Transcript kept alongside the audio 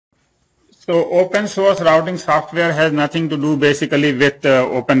So open source routing software has nothing to do basically with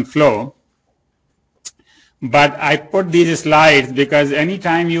OpenFlow. But I put these slides because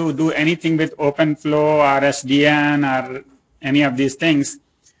anytime you do anything with OpenFlow or SDN or any of these things,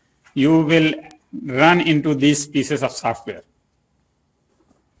 you will run into these pieces of software.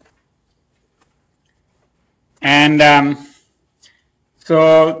 And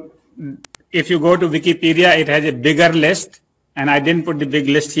so if you go to Wikipedia, it has a bigger list, and I didn't put the big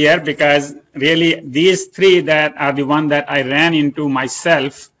list here because really these three that are the one that I ran into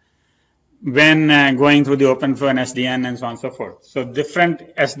myself when going through the OpenFlow and SDN and so on and so forth. So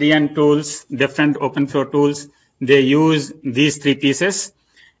different SDN tools, different OpenFlow tools, they use these three pieces,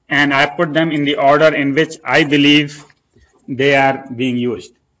 and I put them in the order in which I believe they are being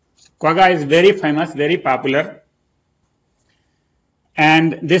used. Quagga is very famous, very popular,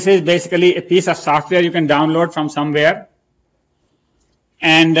 and this is basically a piece of software you can download from somewhere,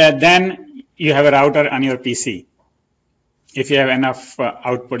 and then you have a router on your PC if you have enough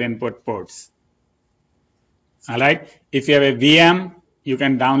output input ports. All right. If you have a VM, you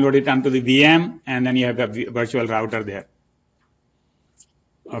can download it onto the VM, and then you have a virtual router there.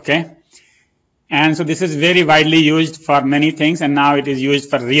 Okay. And so this is very widely used for many things, and now it is used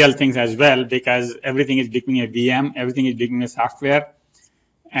for real things as well because everything is becoming a VM, everything is becoming a software.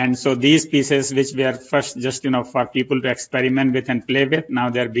 And so these pieces, which were first just for people to experiment with and play with, now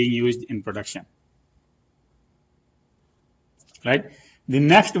they're being used in production. Right. The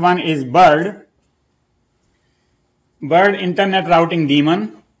next one is Bird. Bird Internet Routing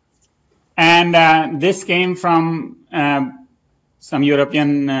Daemon, and this came from some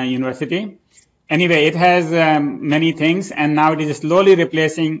European university. Anyway, it has many things, and now it is slowly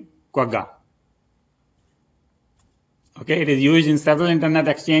replacing Quagga. Okay, it is used in several internet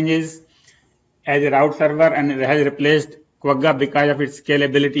exchanges as a route server, and it has replaced Quagga because of its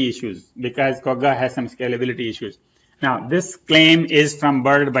scalability issues, because Quagga has some scalability issues. Now, this claim is from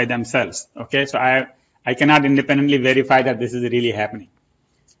Bird by themselves. Okay, so I cannot independently verify that this is really happening.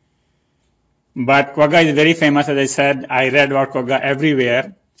 But Quagga is very famous, as I said. I read about Quagga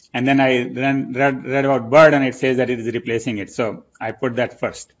everywhere, and then I read about Bird, and it says that it is replacing it. So I put that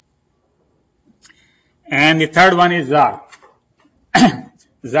first. And the third one is ZARP.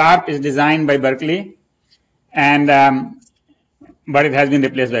 ZARP is designed by Berkeley, and but it has been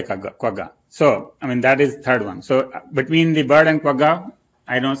replaced by Quagga. So, I mean, that is the third one. So, between the Bird and Quagga,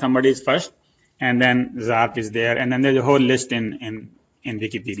 I know somebody is first, and then ZARP is there, and then there's a whole list in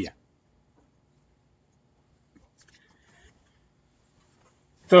Wikipedia.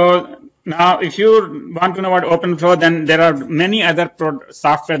 So, now if you want to know about OpenFlow, then there are many other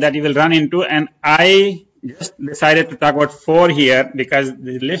software that you will run into, and I just decided to talk about 4 here because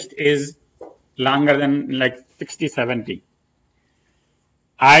the list is longer than like 60, 70.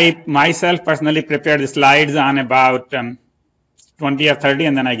 I myself personally prepared the slides on about 20 or 30,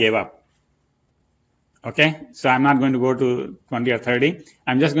 and then I gave up. Okay, so I'm not going to go to 20 or 30.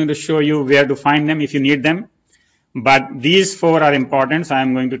 I'm just going to show you where to find them if you need them. But these 4 are important, so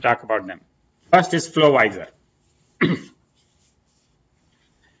I'm going to talk about them. First is FlowVisor.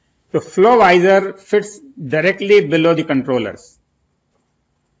 So FlowVisor fits directly below the controllers.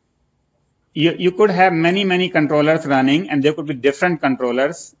 You could have many controllers running, and there could be different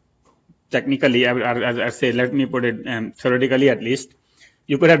controllers. Technically, I say, let me put it theoretically at least.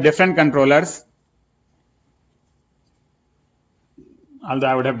 You could have different controllers, although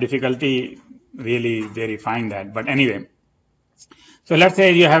I would have difficulty really verifying that. But anyway, so let's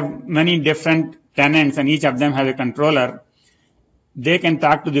say you have many different tenants, and each of them have a controller. They can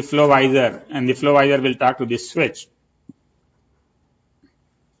talk to the FlowVisor, and the FlowVisor will talk to the switch.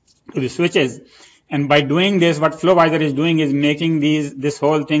 To the switches, and by doing this, what FlowVisor is doing is making this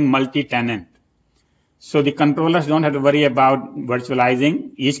whole thing multi-tenant. So the controllers don't have to worry about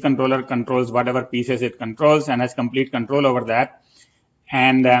virtualizing. Each controller controls whatever pieces it controls and has complete control over that.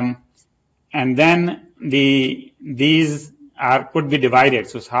 And then these could be divided.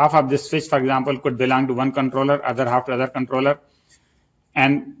 So half of this switch, for example, could belong to one controller, other half to other controller.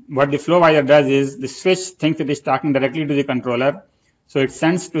 And what the FlowVisor does is the switch thinks it is talking directly to the controller. So it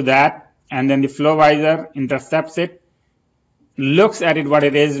sends to that, and then the FlowVisor intercepts it, looks at it, what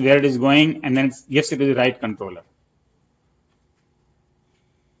it is, where it is going, and then it gives it to the right controller.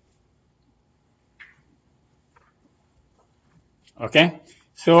 Okay,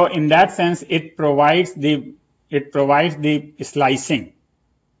 so in that sense, it provides the slicing.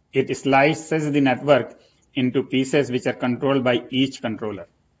 It slices the network into pieces which are controlled by each controller.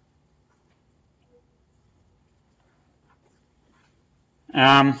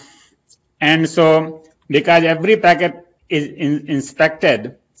 And so because every packet is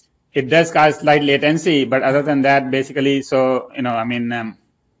inspected, it does cause slight latency, but other than that, basically, so, I mean,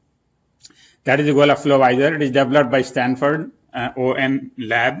 that is the goal of FlowVisor. It is developed by Stanford ON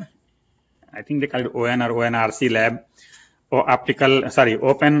Lab. I think they call it ON or ONRC Lab, or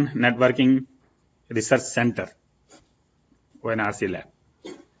Open Networking Research Center, ONRC Lab.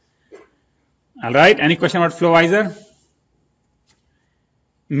 All right, any question about FlowVisor?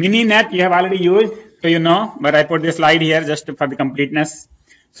 Mininet you have already used, so you know, but I put this slide here just for the completeness.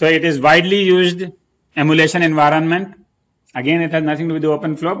 So it is widely used emulation environment. Again, it has nothing to do with the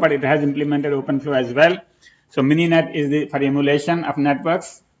OpenFlow, but it has implemented OpenFlow as well. So Mininet is for emulation of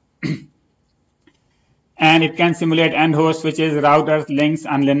networks. And it can simulate end host switches, routers, links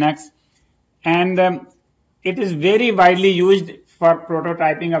on Linux. And it is very widely used for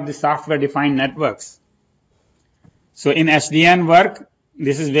prototyping of the software-defined networks. So in SDN work,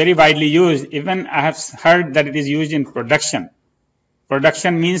 this is very widely used. Even I have heard that it is used in production.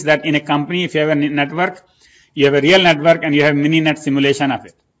 Production means that in a company, if you have a network, you have a real network and you have Mininet simulation of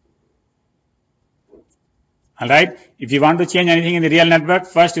it. All right. If you want to change anything in the real network,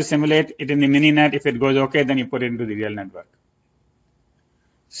 first you simulate it in the Mininet. If it goes okay, then you put it into the real network.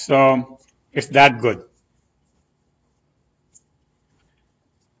 So it's that good.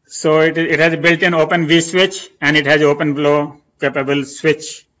 So it has a built-in Open vSwitch and it has OpenFlow capable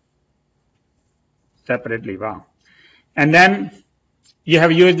switch separately. Wow. And then you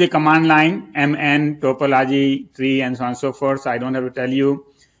have used the command line, MN, topology, tree, and so on and so forth. So I don't have to tell you.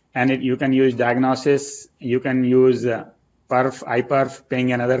 And you can use diagnosis. You can use perf, iperf,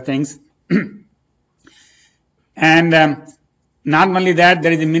 ping, and other things. And not only that,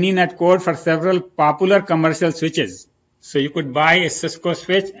 there is a Mininet code for several popular commercial switches. So you could buy a Cisco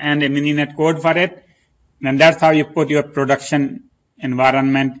switch and a Mininet code for it. And that's how you put your production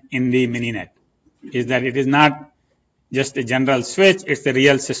environment in the Mininet. Is that it is not just a general switch, it's the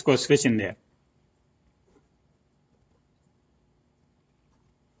real Cisco switch in there.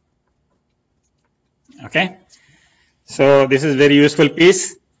 Okay, so this is very useful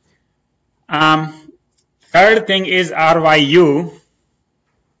piece. Third thing is RYU.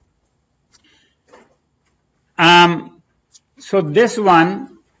 So this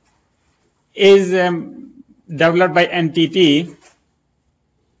one is developed by NTT.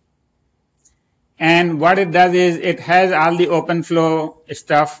 And what it does is it has all the OpenFlow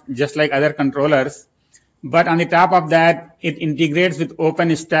stuff just like other controllers. But on the top of that, it integrates with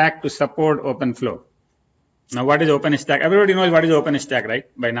OpenStack to support OpenFlow. Now, what is OpenStack? Everybody knows what is OpenStack, right,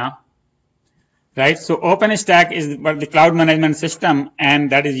 by now? Right? So OpenStack is the cloud management system,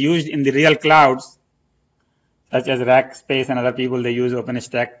 and that is used in the real clouds, such as Rackspace and other people, they use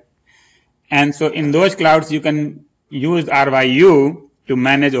OpenStack. And so in those clouds, you can use RYU to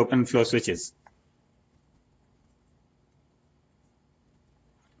manage OpenFlow switches.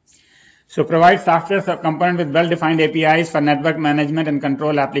 So provide software component with well-defined APIs for network management and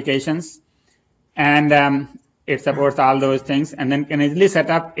control applications. And it supports all those things. And then can easily set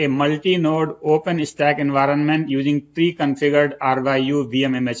up a multi-node OpenStack environment using pre-configured RYU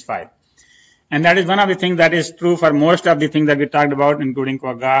VM image file. And that is one of the things that is true for most of the things that we talked about, including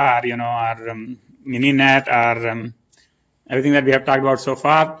Quagga or, or Mininet or everything that we have talked about so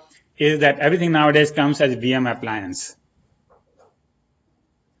far, is that everything nowadays comes as VM appliance.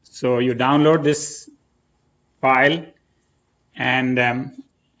 So you download this file and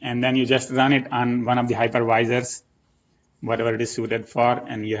then you just run it on one of the hypervisors, whatever it is suited for,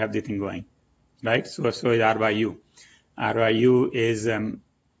 and you have the thing going, right? So is RYU. RYU is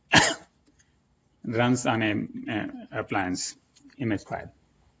runs on a appliance image file.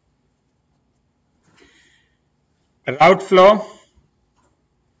 RouteFlow.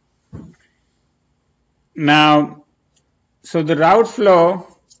 Now, so the RouteFlow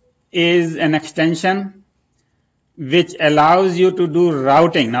is an extension which allows you to do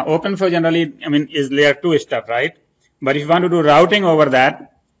routing. Now, OpenFlow generally, is layer 2 stuff, right? But if you want to do routing over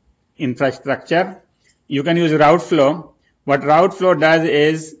that infrastructure, you can use RouteFlow. What RouteFlow does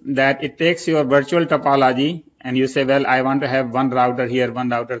is that it takes your virtual topology and you say, well, I want to have one router here, one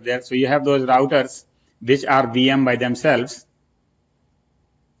router there. So you have those routers which are VM by themselves.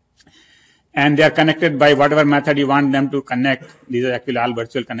 And they are connected by whatever method you want them to connect. These are actually all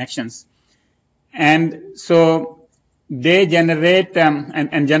virtual connections. And so they generate,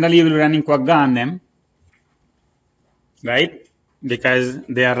 and generally you will be running Quagga on them, right? Because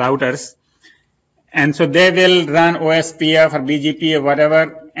they are routers. And so they will run OSPF or BGP or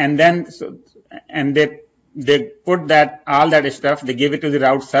whatever, and then, they put that, all that stuff, they give it to the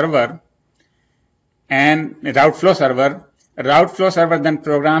route server and RouteFlow server. RouteFlow server then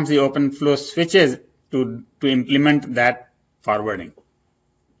programs the OpenFlow switches to implement that forwarding.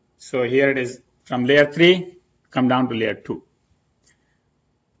 So here it is from layer 3, come down to layer 2.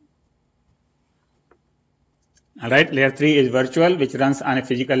 All right, layer 3 is virtual, which runs on a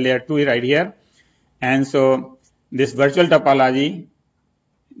physical layer 2 right here. And so this virtual topology,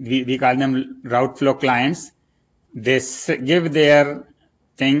 we call them RouteFlow clients. They give their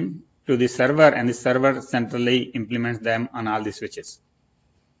thing to the server, and the server centrally implements them on all the switches.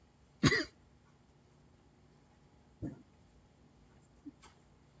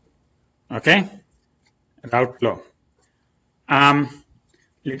 Okay, RouteFlow.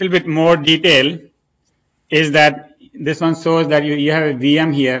 Little bit more detail is that this one shows that you have a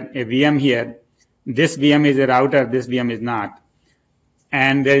VM here. This VM is a router, this VM is not.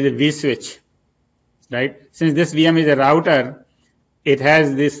 And there is a vSwitch, right? Since this VM is a router, it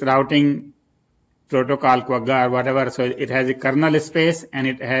has this routing protocol, Quagga or whatever, so it has a kernel space and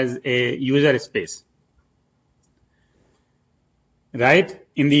it has a user space, right?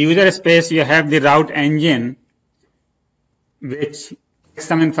 In the user space, you have the route engine, which takes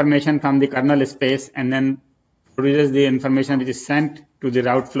some information from the kernel space and then produces the information which is sent to the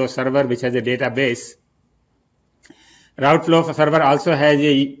RouteFlow server, which has a database. RouteFlow server also has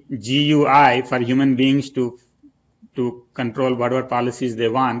a GUI for human beings to control whatever policies they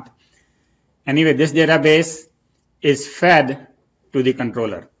want. Anyway, this database is fed to the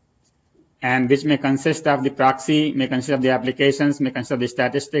controller, and which may consist of the proxy, may consist of the applications, may consist of the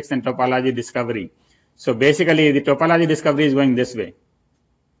statistics and topology discovery. So basically, the topology discovery is going this way,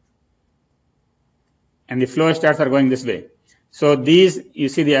 and the flow starts are going this way. So these, you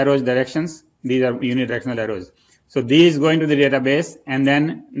see the arrows directions, these are unidirectional arrows. So these go into the database, and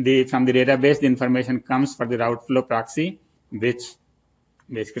then from the database, the information comes for the RouteFlow proxy, which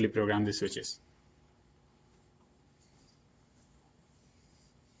basically programs the switches.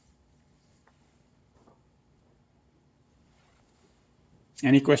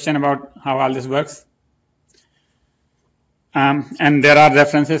 Any question about how all this works? And there are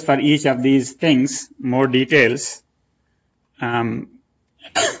references for each of these things, more details. Then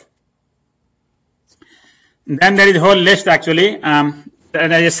there is a whole list actually. And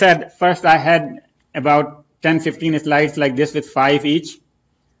as I said, first I had about 10-15 slides like this with 4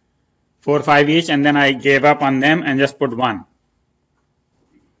 or 5 each, and then I gave up on them and just put one.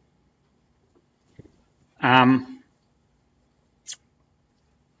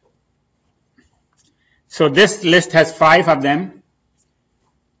 So this list has 5 of them,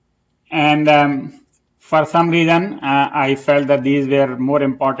 and for some reason I felt that these were more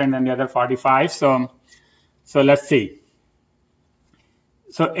important than the other 45. So let's see.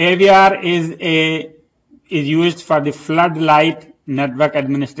 So AVR is used for the Floodlight network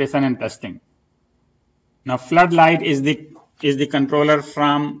administration and testing. Now Floodlight is the controller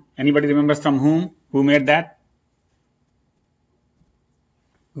from, anybody remembers from whom? Who made that?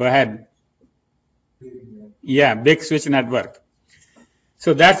 Go ahead. Yeah, Big Switch Network.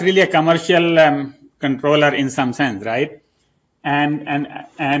 So that's really a commercial controller in some sense, right?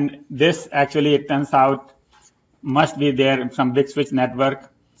 And this actually, it turns out, must be there from Big Switch Network,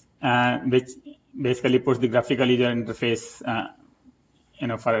 which basically puts the graphical user interface,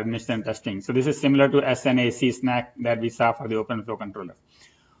 for administration testing. So this is similar to SNAC SNAC that we saw for the OpenFlow controller,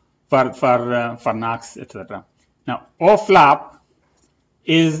 for Knox, etc. Now OFLOP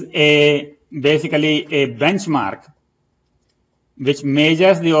is basically a benchmark which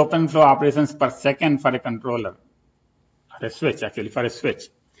measures the OpenFlow operations per second for a controller, or a switch actually, for a switch.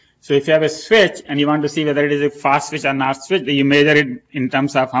 So if you have a switch and you want to see whether it is a fast switch or not switch, you measure it in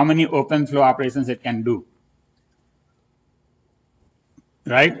terms of how many OpenFlow operations it can do.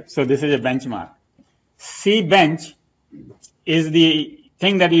 Right? So this is a benchmark. C-bench is the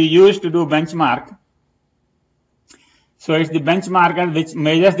thing that you use to do benchmark. So it's the benchmarker which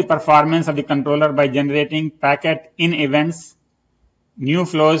measures the performance of the controller by generating packet in events, new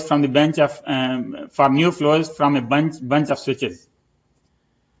flows from the bunch of switches.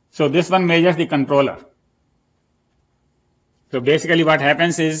 So this one measures the controller. So basically what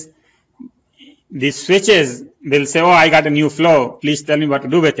happens is the switches will say, oh, I got a new flow. Please tell me what to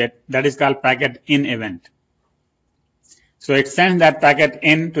do with it. That is called packet in event. So it sends that packet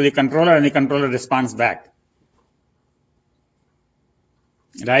in to the controller and the controller responds back.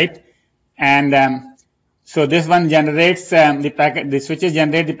 Right? And so this one generates the packet, the switches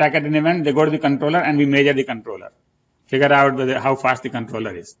generate the packet in event, they go to the controller and we measure the controller. Figure out how fast the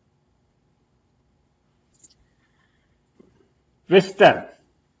controller is. Twister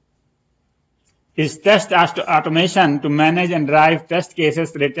is test automation to manage and drive test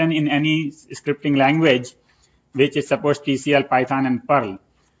cases written in any scripting language, which is supposed TCL, Python, and Perl.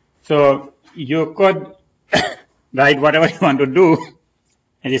 So you could write whatever you want to do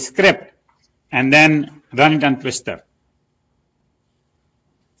as a script and then run it on Twister.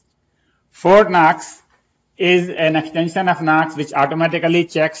 FortKnox is an extension of Knox which automatically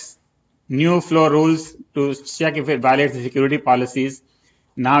checks new flow rules to check if it violates the security policies.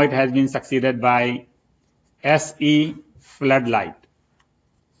 Now it has been succeeded by SE Floodlight.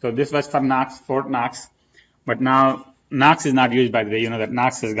 So this was for Knox, FortKnox, but now Knox is not used, by the way. You know that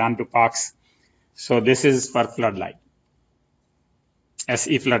Knox has gone to POX. So this is for Floodlight.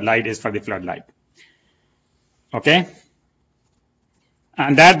 SE Floodlight is for the Floodlight. Okay.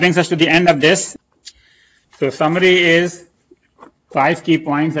 And that brings us to the end of this. So summary is 5 key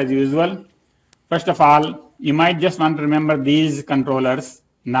points as usual. First of all, you might just want to remember these controllers: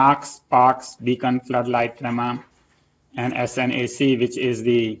 Knox, POX, Beacon, Floodlight, Trema, and SNAC, which is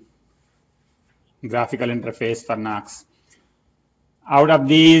the graphical interface for Knox. Out of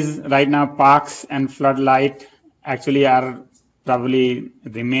these, right now, POX and Floodlight actually are probably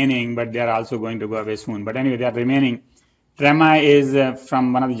remaining, but they are also going to go away soon. But anyway, they are remaining. Trema is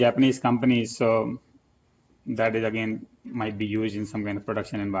from one of the Japanese companies, so that is again might be used in some kind of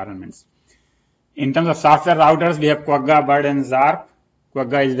production environments. In terms of software routers, we have Quagga, Bird, and Zarp.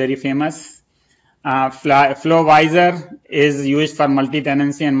 Quagga is very famous. FlowVisor is used for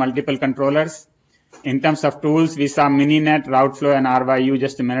multi-tenancy and multiple controllers. In terms of tools, we saw Mininet, RouteFlow, and RYU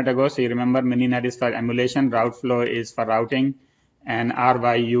just a minute ago. So you remember Mininet is for emulation, RouteFlow is for routing, and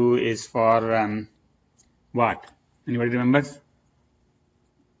RYU is for what? Anybody remembers?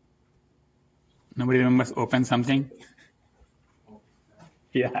 Nobody remembers open something?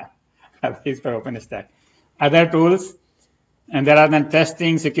 Yeah, it's for OpenStack. Other tools, and there are then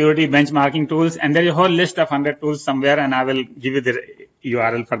testing, security, benchmarking tools, and there is a whole list of 100 tools somewhere, and I will give you the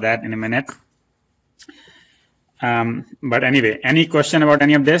URL for that in a minute. But anyway, any question about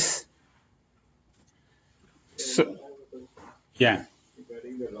any of this? So, yeah.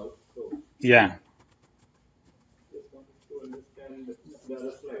 Regarding the RouteFlow. Yeah. Just wanted to understand the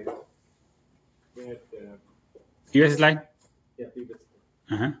other slide. That, US slide? yeah, previous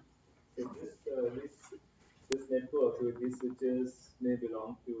slide. Uh-huh. So this network with these switches may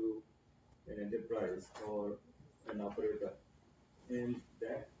belong to an enterprise or an operator. And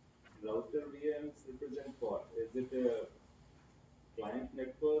that router VMs represent what? Is it a client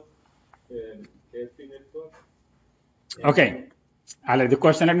network, an ASP network? Okay. The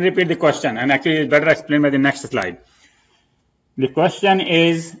question, let me repeat the question, and actually it's better explained by the next slide. The question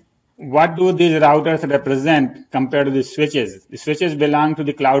is, what do these routers represent compared to the switches? The switches belong to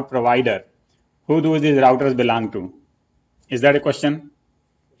the cloud provider. Who do these routers belong to? Is that a question?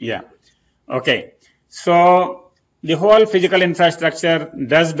 Yeah. Okay. So the whole physical infrastructure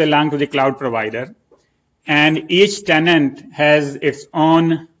does belong to the cloud provider, and each tenant has its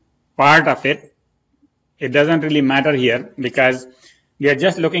own part of it. It doesn't really matter here because we are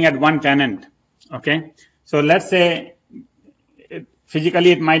just looking at one tenant. Okay. So let's say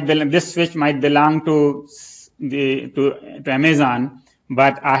physically it might belong, this switch might belong to Amazon,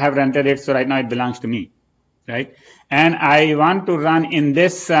 but I have rented it, so right now it belongs to me, right? And I want to run in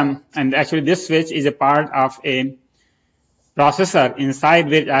this, and actually this switch is a part of a processor inside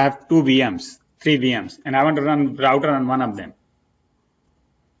which I have 3 VMs, and I want to run router on one of them,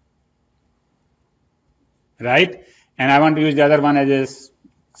 right? And I want to use the other one as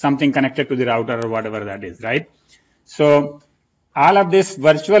something connected to the router or whatever that is, right? So all of this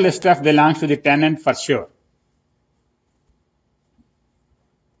virtual stuff belongs to the tenant for sure.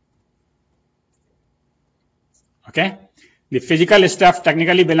 Okay. The physical stuff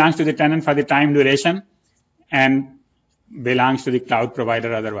technically belongs to the tenant for the time duration and belongs to the cloud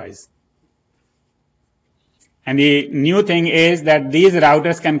provider otherwise. And the new thing is that these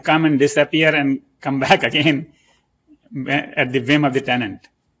routers can come and disappear and come back again at the whim of the tenant.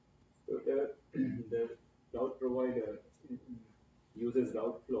 So the cloud provider uses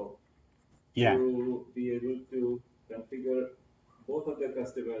RouteFlow to be able to configure both of their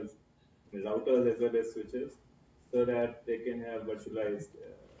customers, the routers as well as switches, so that they can have virtualized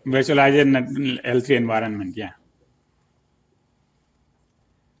in L3 environment. Yeah.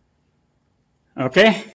 Okay.